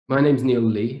My name's Neil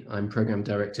Lee. I'm Programme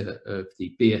Director of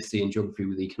the BSc in Geography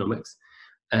with Economics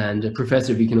and a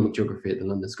Professor of Economic Geography at the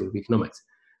London School of Economics.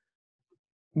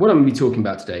 What I'm going to be talking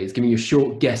about today is giving you a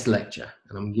short guest lecture,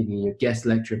 and I'm giving you a guest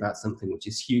lecture about something which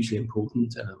is hugely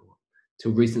important,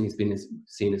 till recently has been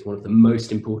seen as one of the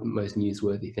most important, most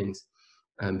newsworthy things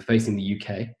facing the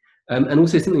UK, and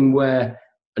also something where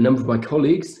a number of my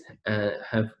colleagues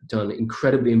have done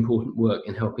incredibly important work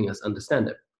in helping us understand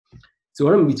it. So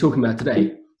what I'm going to be talking about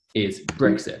today is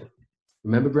Brexit.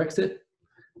 Remember Brexit?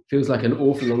 Feels like an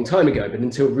awful long time ago, but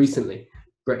until recently,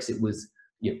 Brexit was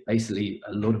basically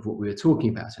a lot of what we were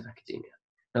talking about in academia.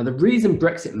 Now, the reason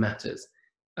Brexit matters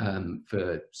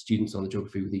for students on the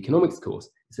Geography with Economics course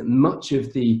is that much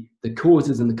of the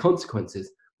causes and the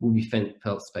consequences will be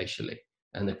felt spatially.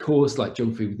 And a course like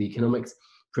Geography with Economics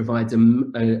provides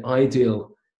an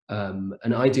ideal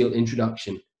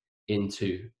introduction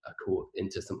into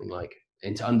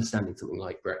understanding something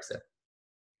like Brexit.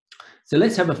 So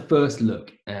let's have a first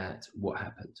look at what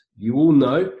happened. You all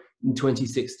know in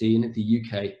 2016 the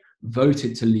UK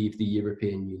voted to leave the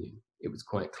European Union. It was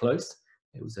quite close.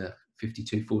 It was a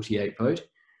 52-48 vote,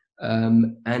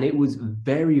 and it was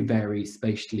very, very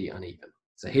spatially uneven.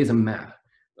 So here's a map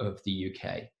of the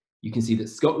UK. You can see that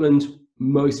Scotland,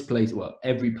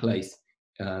 every place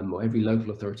or every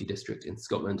local authority district in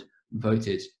Scotland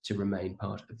voted to remain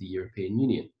part of the European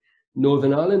Union.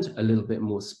 Northern Ireland, a little bit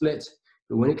more split,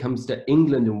 but when it comes to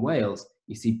England and Wales,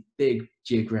 you see big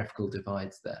geographical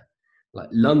divides there. Like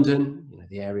London,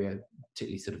 the area,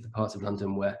 particularly sort of the parts of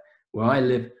London where I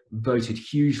live, voted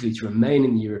hugely to remain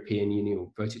in the European Union,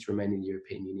 or voted to remain in the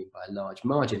European Union by a large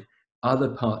margin.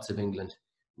 Other parts of England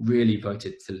really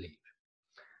voted to leave.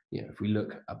 If we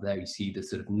look up there, you see the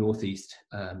sort of northeast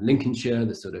Lincolnshire,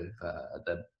 the sort of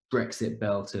the Brexit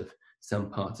belt of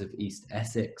some parts of East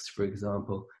Essex, for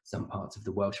example, some parts of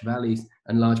the Welsh Valleys,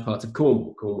 and large parts of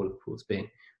Cornwall. Cornwall, of course, being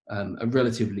a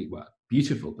relatively,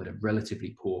 beautiful, but a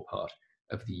relatively poor part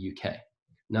of the UK.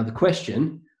 Now, the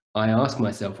question I ask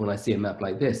myself when I see a map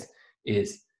like this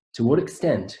is, to what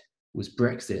extent was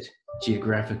Brexit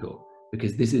geographical?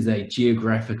 Because this is a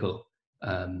geographical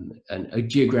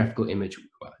image.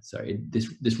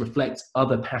 This reflects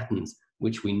other patterns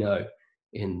which we know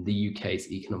in the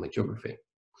UK's economic geography.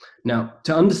 Now,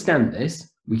 to understand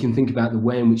this, we can think about the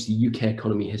way in which the UK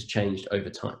economy has changed over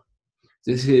time.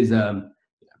 So this is my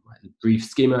brief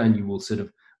schema, and you will sort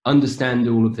of understand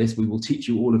all of this. We will teach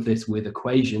you all of this with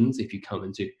equations if you come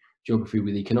into Geography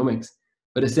with Economics.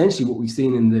 But essentially what we've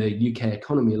seen in the UK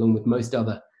economy, along with most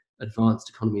other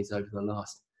advanced economies over the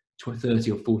last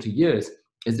 30 or 40 years,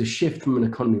 is a shift from an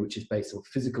economy which is based on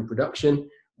physical production,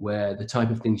 where the type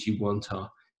of things you want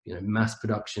are mass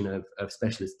production of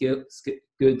specialist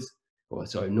goods,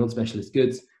 non-specialist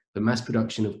goods, but mass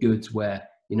production of goods where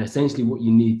essentially what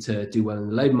you need to do well in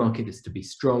the labour market is to be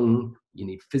strong. You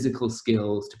need physical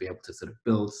skills to be able to sort of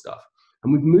build stuff.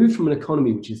 And we've moved from an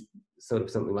economy which is sort of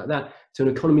something like that to an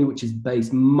economy which is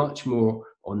based much more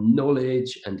on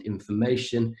knowledge and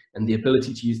information and the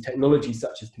ability to use technology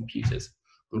such as computers.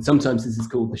 And sometimes this is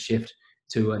called the shift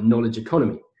to a knowledge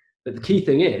economy. But the key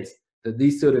thing is that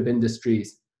these sort of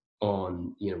industries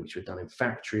which were done in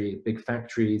big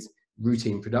factories,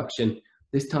 routine production,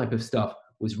 this type of stuff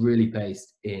was really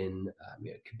based in,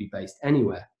 it could be based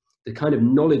anywhere. The kind of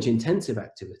knowledge intensive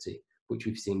activity which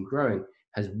we've seen growing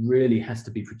has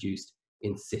to be produced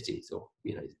in cities, or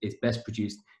is best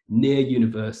produced near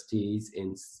universities,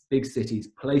 in big cities,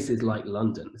 places like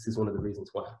London. This is one of the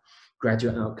reasons why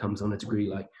graduate outcomes on a degree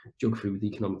like Geography with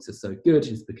Economics are so good,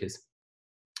 is because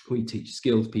we teach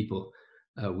people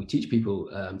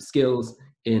skills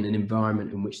in an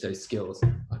environment in which those skills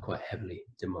are quite heavily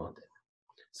demanded.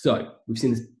 So we've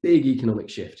seen this big economic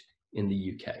shift in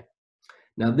the UK.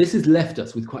 Now, this has left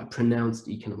us with quite pronounced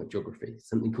economic geography,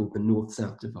 something called the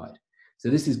North-South divide. So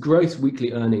this is gross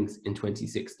weekly earnings in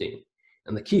 2016.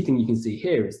 And the key thing you can see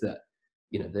here is that,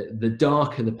 the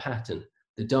darker the pattern,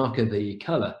 the darker the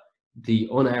color,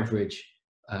 on average,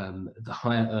 the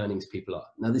higher earnings people are.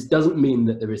 Now, this doesn't mean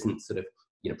that there isn't sort of,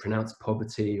 pronounced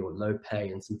poverty or low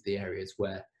pay in some of the areas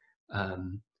where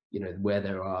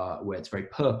it's very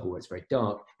purple, where it's very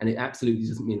dark. And it absolutely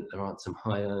doesn't mean that there aren't some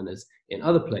high earners in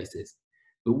other places.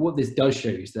 But what this does show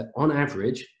you is that on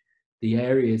average, the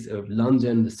areas of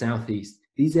London, the southeast,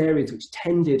 these areas which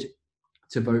tended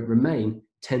to vote Remain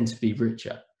tend to be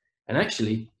richer. And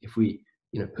actually, if we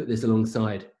put this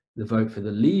alongside the vote for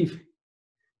the Leave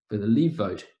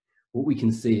vote, what we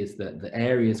can see is that the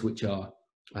areas which are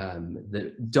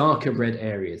the darker red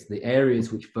areas, the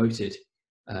areas which voted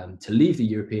to leave the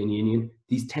European Union,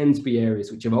 these tend to be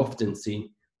areas which have often seen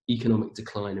economic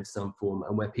decline of some form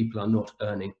and where people are not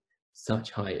earning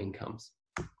such high incomes.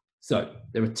 So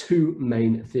there are two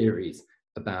main theories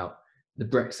about the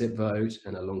Brexit vote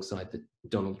and alongside the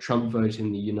Donald Trump vote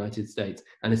in the United States,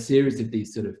 and a series of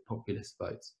these sort of populist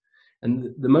votes.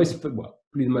 And the most, well,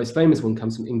 probably the most famous one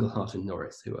comes from Inglehart and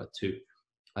Norris, who are two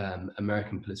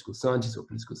American political scientists or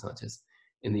political scientists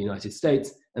in the United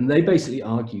States. And they basically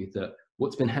argue that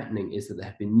what's been happening is that there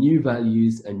have been new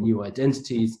values and new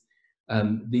identities.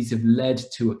 These have led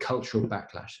to a cultural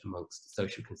backlash amongst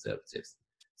social conservatives.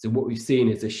 So what we've seen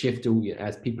is a shift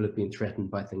as people have been threatened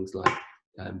by things like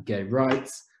gay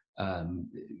rights,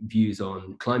 views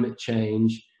on climate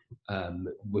change,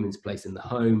 women's place in the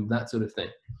home, that sort of thing.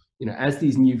 As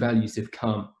these new values have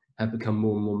become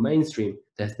more and more mainstream,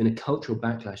 there's been a cultural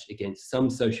backlash against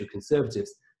some social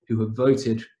conservatives who have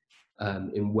voted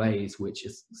in ways which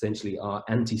essentially are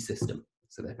anti-system.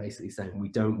 So they're basically saying, we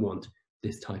don't want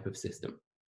this type of system.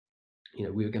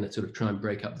 We're going to sort of try and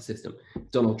break up the system.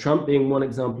 Donald Trump being one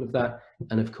example of that,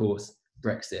 and of course,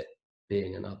 Brexit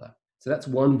being another. So that's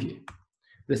one view.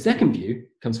 The second view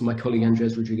comes from my colleague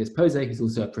Andres Rodriguez-Poze, who's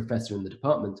also a professor in the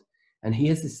department, and he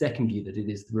has the second view that it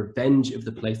is the revenge of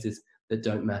the places that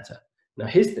don't matter. Now,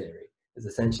 his theory is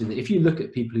essentially that if you look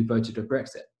at people who voted for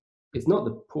Brexit, it's not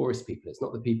the poorest people, it's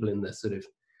not the people in the sort of,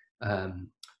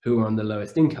 who are on the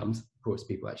lowest incomes. Poorest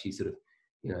people actually sort of,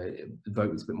 the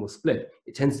vote was a bit more split.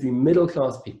 It tends to be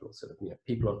middle-class people, sort of,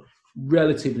 people on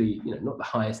relatively, not the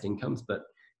highest incomes, but,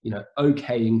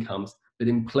 okay incomes, but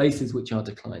in places which are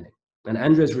declining. And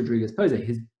Andres Rodriguez-Poze,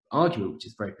 his argument, which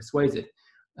is very persuasive,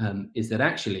 is that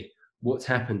actually what's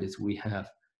happened is we have,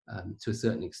 to a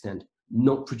certain extent,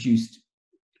 not produced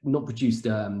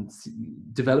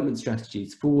development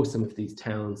strategies for some of these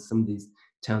towns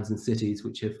and cities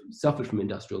which have suffered from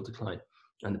industrial decline.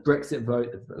 And the Brexit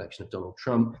vote, the election of Donald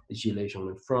Trump, the Gilets jaunes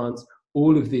in France,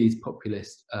 all of these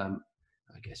populist, I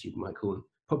guess you might call them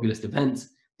populist events,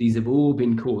 these have all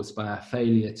been caused by our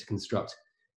failure to construct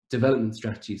development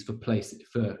strategies for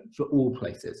all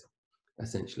places,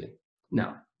 essentially.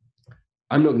 Now,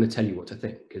 I'm not going to tell you what to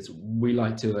think, because we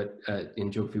like to,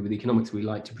 in Geography with Economics, we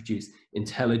like to produce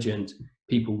intelligent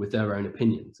people with their own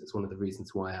opinions. It's one of the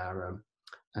reasons why our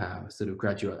sort of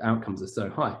graduate outcomes are so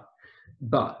high.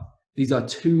 But these are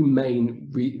two main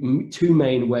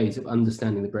ways of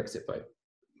understanding the Brexit vote.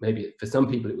 Maybe for some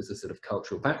people it was a sort of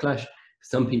cultural backlash. For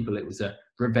some people it was a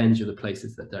revenge of the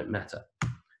places that don't matter.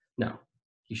 Now,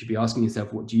 you should be asking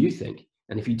yourself, what do you think?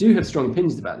 And if you do have strong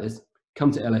opinions about this,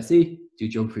 come to LSE, do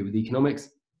Geography with Economics,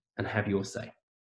 and have your say.